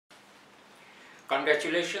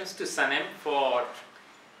Congratulations to SANEM for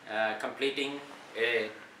completing a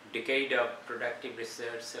decade of productive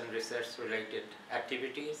research and research-related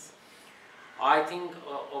activities. I think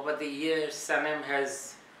over the years, SANEM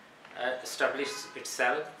has established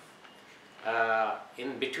itself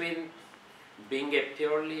in between being a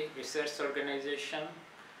purely research organization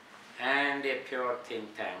and a pure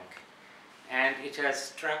think tank. And it has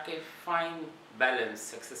struck a fine balance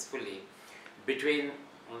successfully between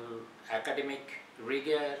academic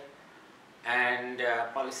rigor and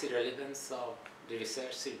policy relevance of the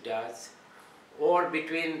research it does, or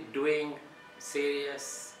between doing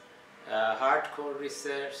serious, hardcore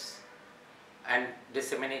research and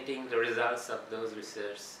disseminating the results of those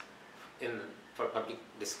research for public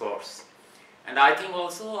discourse. And I think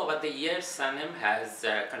also over the years, SANEM has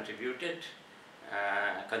contributed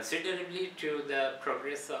considerably to the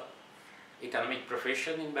progress of economic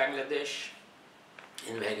profession in Bangladesh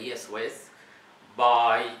in various ways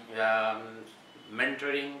by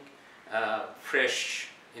mentoring fresh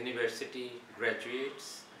university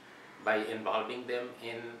graduates, by involving them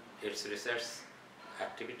in its research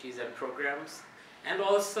activities and programs, and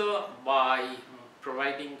also by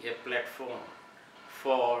providing a platform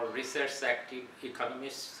for research active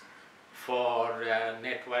economists for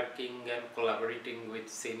networking and collaborating with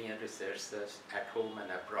senior researchers at home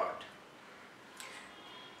and abroad.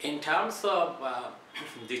 In terms of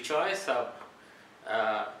the choice of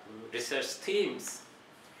research themes,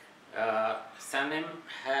 SANEM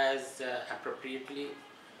has appropriately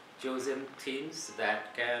chosen themes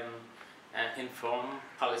that can inform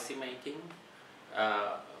policy making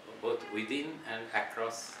both within and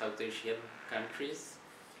across South Asian countries,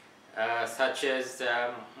 such as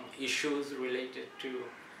issues related to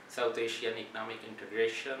South Asian economic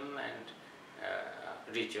integration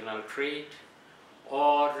and regional trade,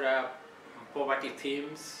 or poverty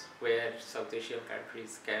themes where South Asian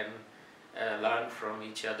countries can learn from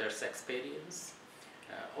each other's experience,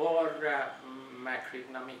 or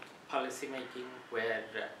macroeconomic policy making where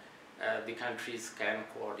the countries can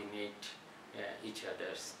coordinate each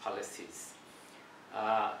other's policies.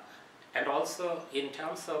 And also in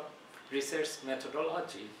terms of research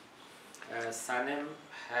methodology, SANEM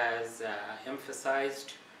has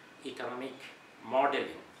emphasized economic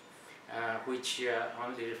modeling, which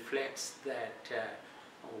only reflects that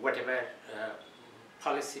whatever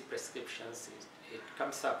policy prescriptions it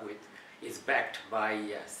comes up with is backed by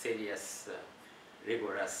serious,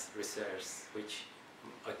 rigorous research, which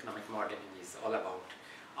economic modeling is all about.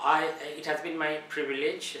 It has been my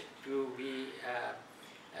privilege to be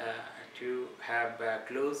to have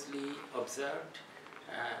closely observed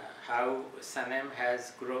how SANEM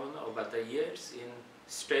has grown over the years in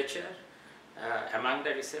stature among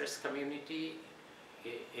the research community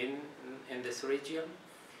in this region,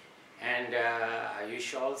 and I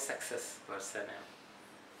wish all success for SANEM.